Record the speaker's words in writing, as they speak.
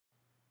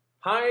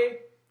Hi,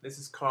 this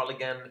is Carl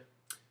again.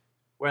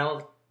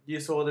 Well,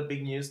 you saw the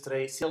big news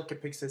today.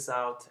 Silkypix is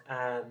out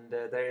and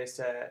there is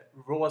a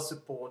raw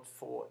support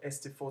for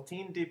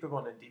ST14,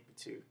 DP1 and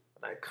DP2.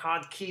 And I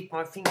can't keep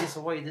my fingers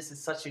away. This is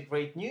such a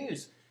great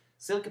news.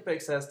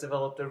 Silkypix has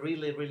developed a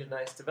really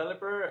nice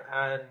developer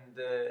and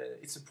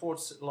it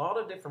supports a lot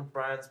of different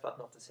brands but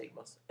not the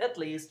Sigmas, at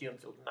least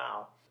until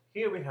now.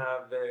 Here we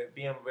have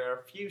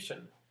VMware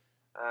Fusion.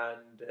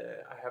 And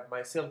I have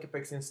my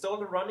Silkypix installed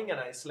and running, and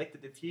I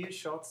selected a few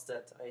shots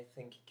that I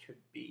think could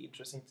be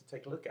interesting to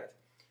take a look at.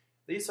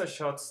 These are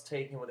shots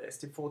taken with the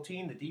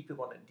ST14, the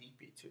DP1 and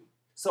DP2.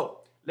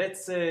 So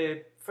let's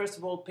first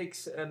of all pick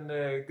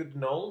a good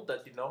null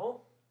that you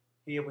know.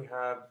 Here we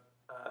have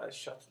a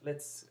shot.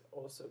 Let's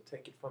also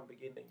take it from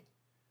beginning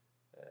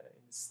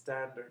in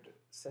standard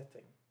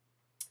setting.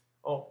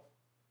 Oh,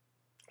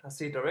 I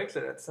see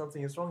directly that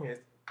something is wrong here.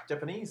 It's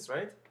Japanese,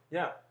 right?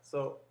 Yeah,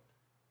 so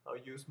I'll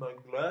use my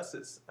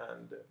glasses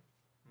and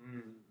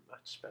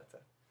much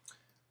better.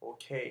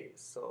 Okay,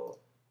 so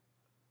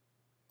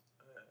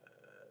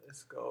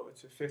let's go over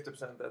to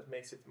 50%. That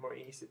makes it more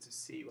easy to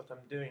see what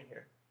I'm doing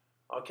here.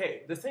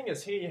 Okay, the thing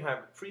is, here you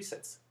have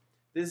presets.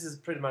 This is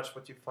pretty much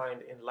what you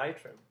find in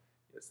Lightroom.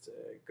 Just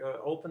go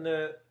open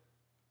the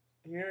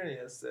here,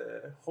 just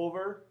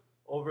hover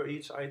over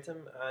each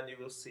item, and you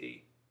will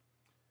see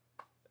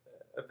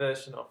a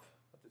version of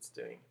what it's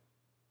doing.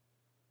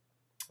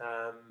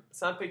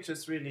 Some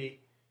pictures really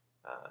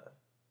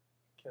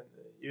can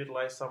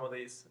utilize some of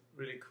these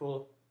really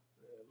cool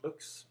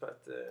looks,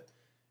 but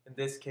in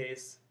this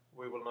case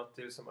we will not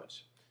do so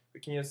much.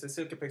 We can use the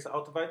Silkypix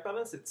auto white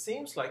balance. It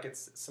seems like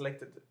it's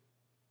selected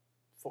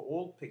for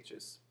all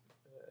pictures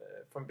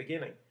from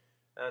beginning,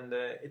 and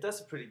it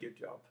does a pretty good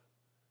job.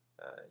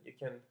 You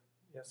can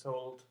just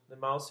hold the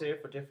mouse here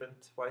for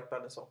different white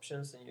balance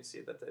options, and you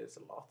see that there is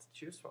a lot to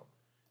choose from.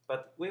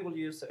 But we will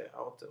use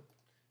auto.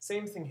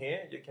 Same thing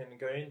here, you can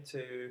go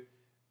into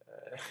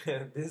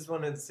this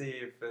one and see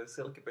if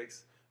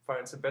Silkypix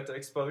finds a better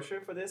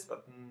exposure for this,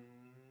 but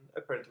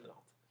apparently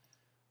not.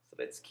 So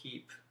let's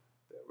keep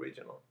the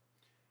original.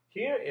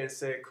 Here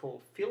is a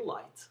cool fill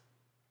light.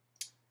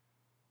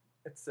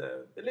 It's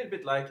a little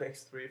bit like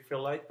X3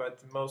 fill light,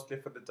 but mostly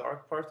for the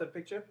dark part of the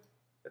picture.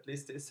 At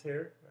least this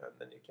here, and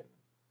then you can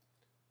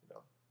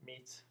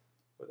meet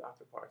with the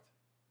upper part.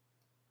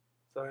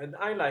 So, and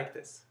I like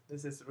this.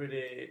 This is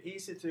really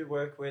easy to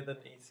work with and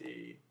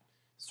easy,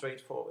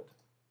 straightforward.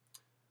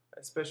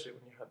 Especially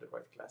when you have the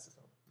right glasses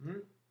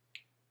on.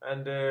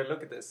 And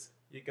look at this.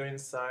 You go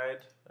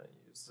inside and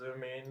you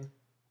zoom in.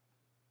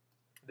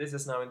 This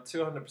is now in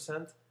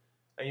 200%.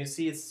 And you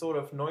see it's sort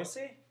of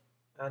noisy.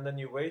 And then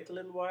you wait a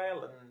little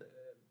while and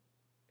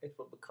it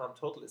will become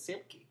totally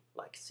silky,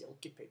 like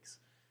Silkypix.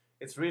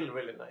 It's really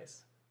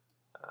nice.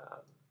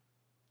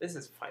 This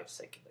is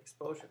 5-second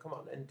exposure. Come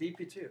on. And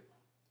DP2.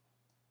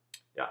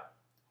 Yeah,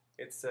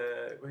 it's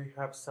we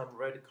have some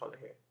red color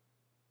here.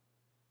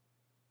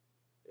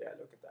 Yeah,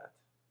 look at that.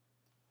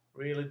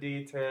 Really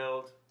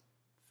detailed,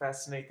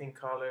 fascinating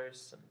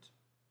colors, and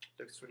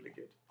looks really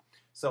good.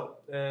 So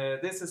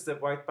this is the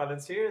white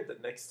balance here.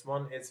 The next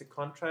one is a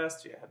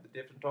contrast. You have the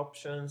different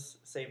options.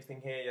 Same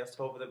thing here. Just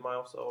hover the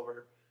mouse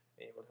over,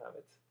 and you will have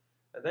it.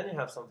 And then you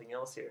have something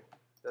else here.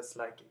 That's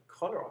like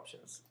color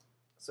options.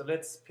 So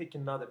let's pick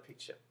another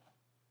picture.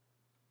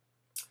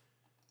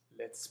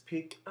 Let's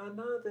pick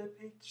another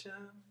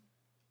picture,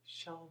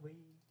 shall we?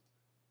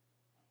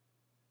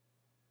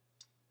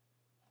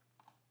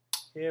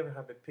 Here we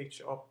have a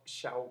picture of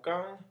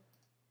Xiaogang.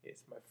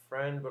 He's my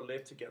friend. We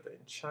live together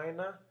in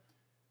China.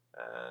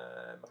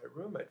 My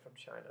roommate from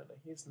China. And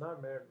he's now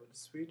married with a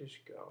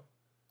Swedish girl.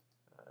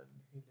 And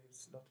he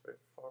lives not very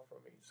far from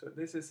me. So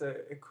this is a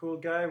cool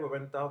guy. We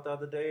went out the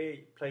other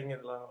day playing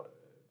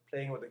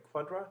with a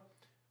Quadra.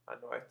 I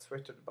know I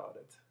twittered about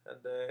it.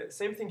 And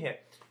same thing here.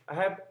 I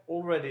have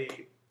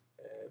already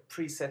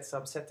preset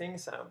some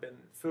settings. I've been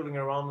fooling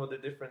around with the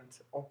different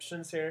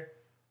options here.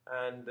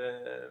 And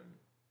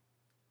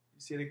you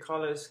see the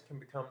colors can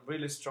become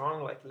really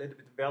strong, like a little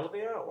bit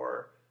velvety,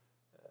 or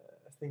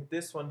I think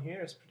this one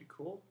here is pretty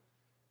cool.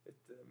 It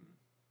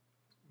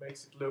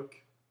makes it look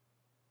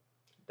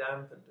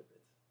dampened a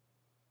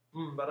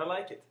bit. But I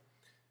like it.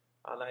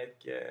 I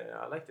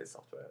like this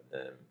software.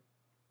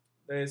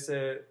 There's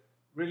a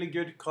really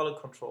good color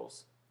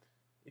controls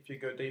if you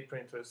go deeper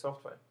into the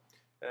software.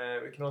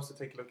 We can also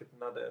take a look at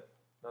another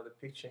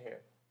picture here.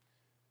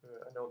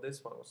 I know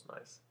this one was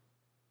nice.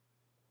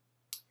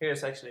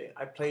 Here's actually,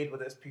 I played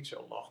with this picture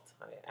a lot.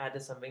 I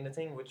added some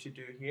vignetting, which you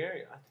do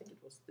here. I think it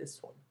was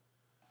this one.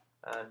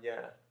 And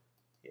yeah,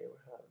 here we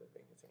have the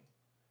vignetting.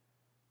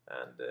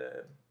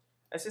 And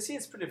as you see,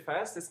 it's pretty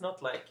fast. It's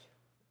not like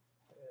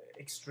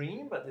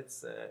extreme, but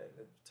it's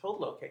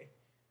totally okay.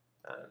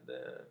 And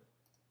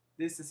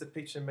this is a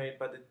picture made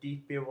by the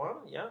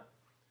DP1, yeah.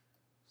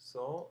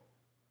 So,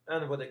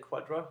 and with a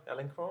Quadra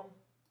Electron.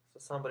 So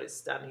somebody's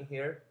standing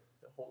here,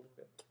 hold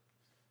it,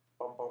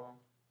 bum bum.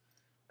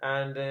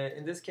 And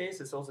in this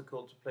case, it's also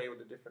cool to play with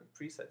the different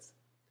presets.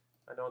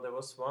 I know there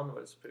was one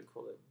where it's pretty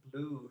cool, a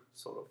blue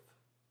sort of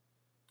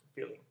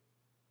feeling.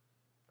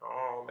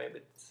 maybe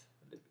it's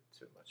a little bit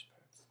too much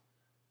perhaps.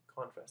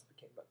 Contrast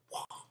became like,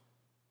 wow.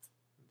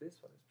 This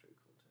one is pretty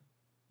cool too.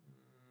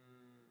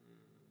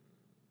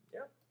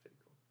 Yeah, pretty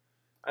cool.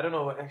 I don't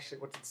know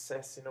actually what it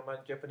says. You know, my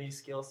Japanese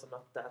skills are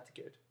not that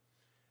good.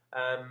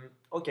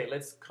 Okay,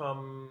 let's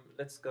go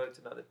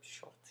to another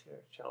shot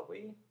here, shall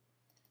we?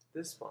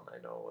 This one I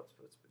know what's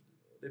a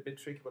little bit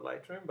tricky with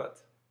Lightroom, but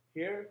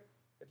here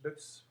it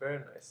looks very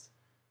nice.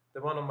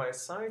 The one on my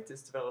site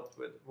is developed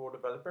with Raw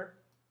Developer,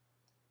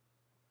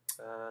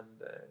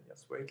 and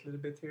just wait a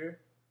little bit here.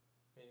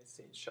 And you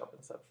see it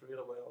sharpens up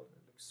really well.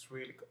 It looks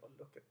really good.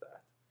 Look at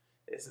that.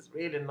 This is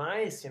really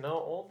nice. You know,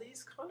 all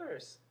these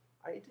colors.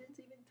 I didn't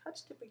even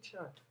touch the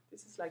picture.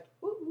 This is like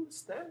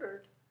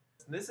standard.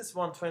 This is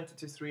 120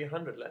 to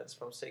 300 lens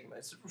from Sigma.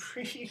 It's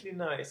really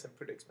nice and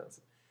pretty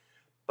expensive,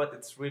 but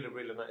it's really,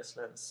 really nice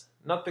lens.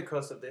 Not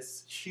because of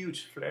this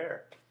huge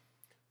flare,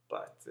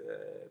 but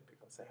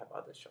because I have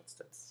other shots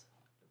that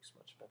looks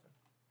much better.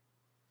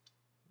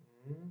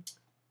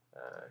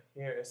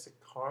 Here is a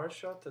car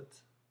shot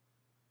that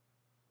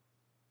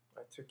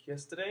I took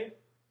yesterday,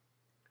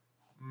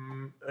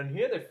 and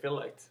here the fill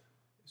light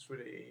is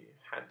really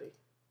handy.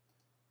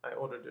 I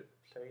ordered a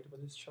plate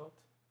with this shot.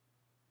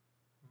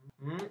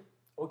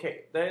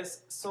 Okay,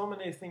 there's so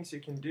many things you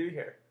can do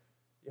here.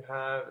 You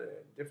have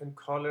different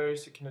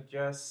colors you can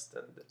adjust,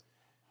 and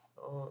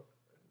oh,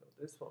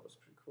 this one was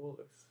pretty cool.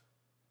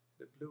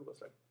 The blue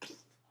was like,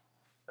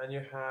 and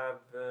you have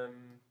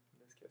in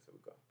this case we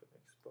got an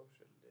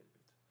exposure a little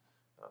bit.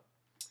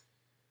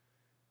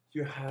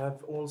 You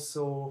have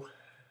also,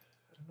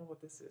 I don't know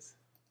what this is.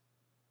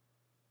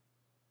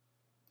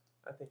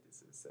 I think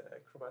this is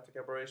chromatic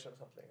aberration or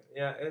something.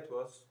 Yeah, it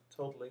was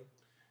totally.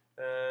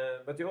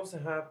 But you also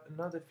have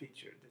another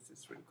feature. This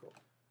is really cool.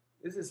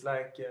 This is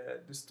like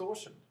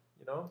distortion,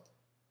 you know,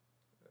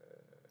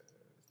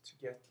 to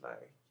get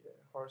like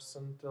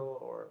horizontal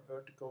or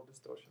vertical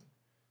distortion.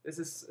 This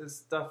is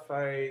stuff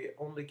I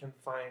only can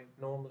find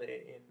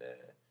normally in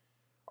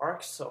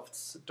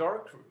Arcsoft's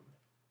darkroom,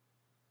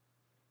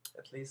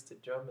 at least the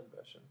German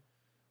version.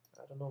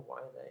 I don't know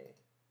why they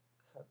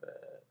have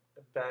a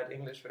bad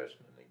English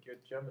version and a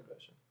good German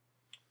version.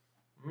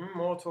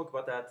 More talk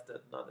about that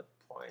at another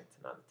point,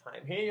 another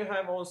time. Here you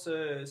have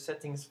also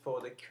settings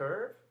for the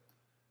curve.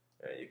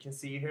 You can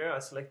see here I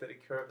selected a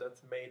curve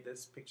that made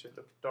this picture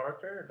look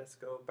darker. Let's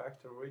go back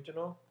to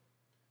original.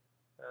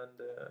 And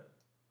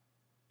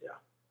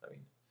yeah, I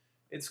mean,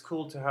 it's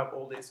cool to have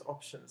all these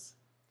options.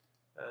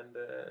 And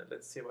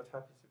let's see what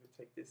happens if we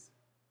take this.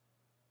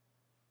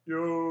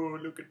 Yo,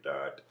 look at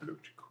that, it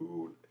looked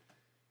cool.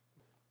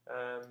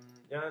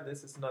 Yeah,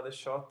 this is another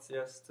shot.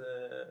 Just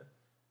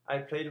I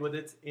played with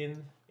it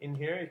in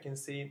here. You can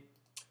see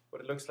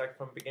what it looks like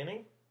from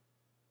beginning.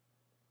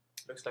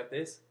 Looks like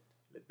this,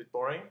 a little bit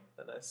boring.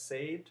 Then I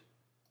saved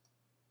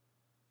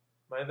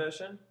my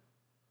version.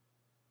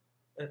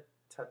 And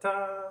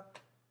ta-ta!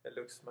 It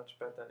looks much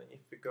better. And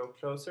if we go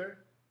closer,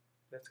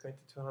 let's go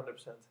into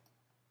 200%.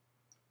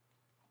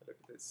 Look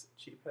at this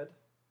cheap head.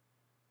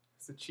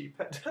 It's a cheap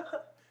head.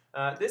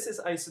 This is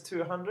ISO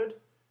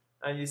 200,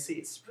 and you see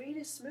it's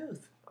really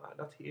smooth.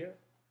 Not here,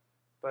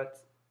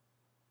 but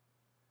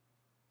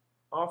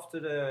after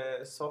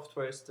the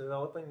software is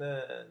developing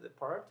the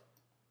part,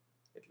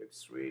 it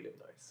looks really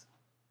nice.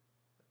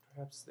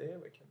 Perhaps there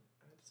we can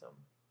add some.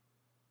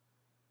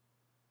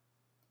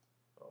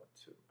 Oh,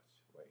 too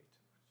much, way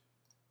too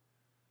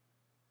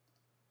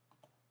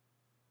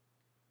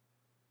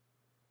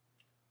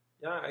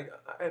much. Yeah,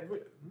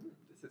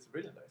 this is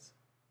really nice.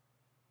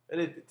 A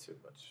little bit too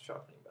much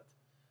sharpening, but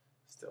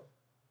still.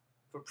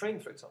 For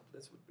print, for example,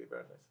 this would be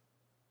very nice.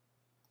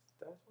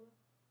 That one?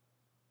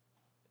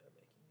 Yeah,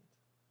 making it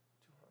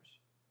too harsh.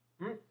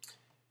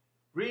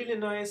 Really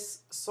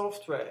nice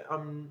software.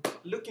 I'm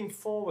looking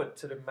forward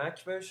to the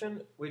Mac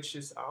version, which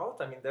is out.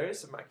 I mean, there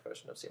is a Mac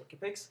version of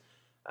Silkypix.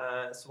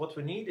 So what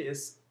we need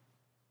is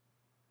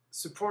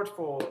support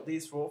for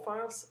these raw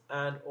files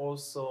and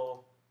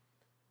also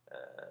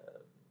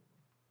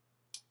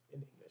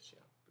in English,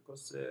 yeah,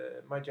 because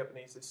my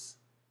Japanese is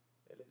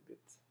a little bit,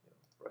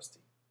 rusty,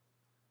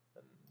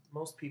 and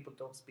most people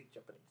don't speak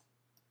Japanese.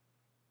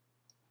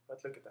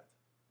 But look at that,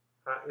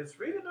 it's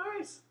really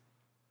nice.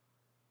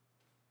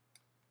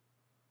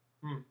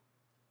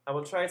 I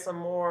will try some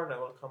more, and I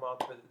will come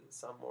out with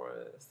some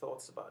more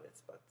thoughts about it.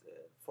 But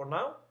for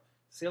now,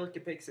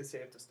 Silkypix is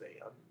here to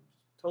stay. I'm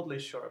totally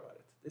sure about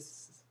it. This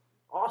is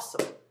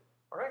awesome.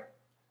 All right.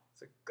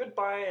 So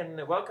goodbye and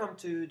welcome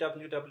to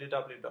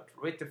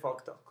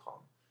www.rytterfalk.com.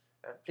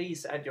 And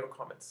please add your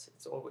comments.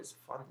 It's always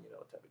fun, to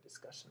have a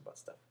discussion about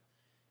stuff.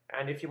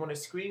 And if you want to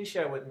screen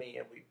share with me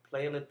and we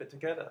play a little bit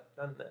together,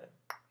 then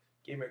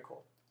give me a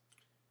call.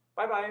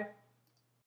 Bye bye.